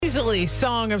officially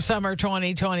Song of Summer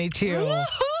 2022.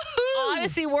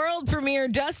 Odyssey World Premiere,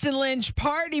 Dustin Lynch,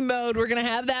 Party Mode. We're going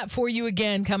to have that for you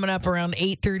again coming up around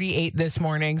 8:38 this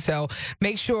morning. So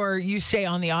make sure you stay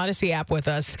on the Odyssey app with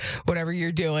us, whatever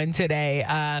you're doing today.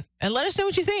 And let us know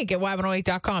what you think at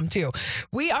y108.com too.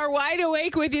 We are wide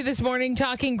awake with you this morning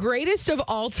talking greatest of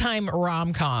all-time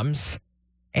rom-coms.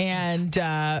 And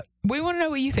we want to know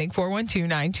what you think.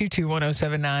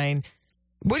 412-922-1079.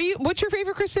 What's your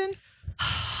favorite, Kristen?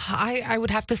 I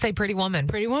would have to say Pretty Woman.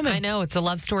 Pretty Woman. I know it's a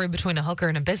love story between a hooker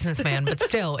and a businessman, but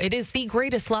still, it is the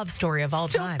greatest love story of all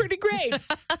time. Still pretty great.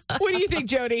 What do you think,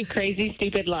 Jody? Crazy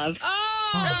Stupid Love.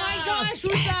 Oh my gosh,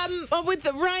 with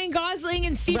Ryan Gosling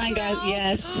and Steve Carell?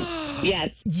 Yes. Yes.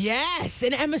 Yes,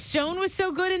 and Emma Stone was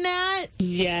so good in that.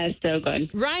 Yes, so good.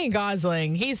 Ryan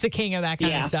Gosling, he's the king of that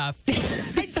kind of stuff.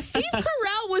 And Steve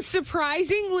Carell was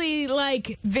surprisingly,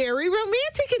 very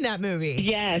romantic in that movie.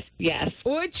 Yes, yes.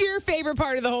 What's your favorite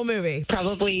part of the whole movie?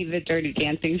 Probably the dirty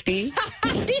dancing scene.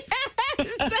 Yes!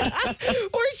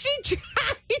 Or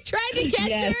he tried to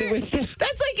catch her.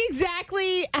 That's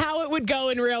exactly how it would go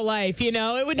in real life, you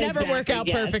know? It would never work out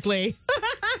perfectly.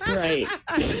 Right.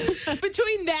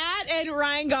 Between that and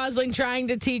Ryan Gosling trying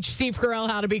to teach Steve Carell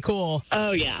how to be cool.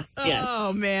 Oh, yeah. Yes.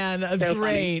 Oh, man. So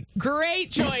Great.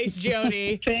 Great choice,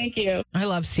 Jody. Thank you. I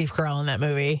love Steve Carell in that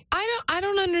movie. I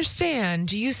don't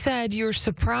understand. You said you're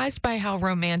surprised by how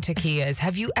romantic he is.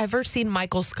 Have you ever seen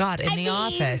Michael Scott in The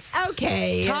Office?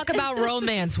 Okay. Talk about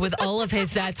romance with all of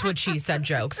his "that's what she said"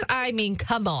 jokes. I mean,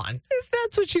 come on. If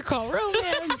that's what you call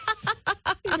romance.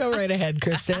 You go right ahead,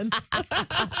 Kristen. Let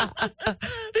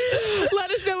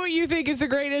us know what you think is the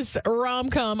greatest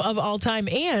rom-com of all time.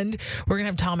 And we're going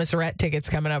to have Thomas Rhett tickets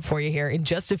coming up for you here in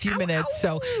just a few minutes.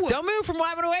 So don't move from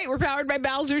Y108. We're powered by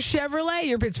Bowser Chevrolet,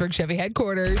 your Pittsburgh Chevy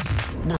headquarters.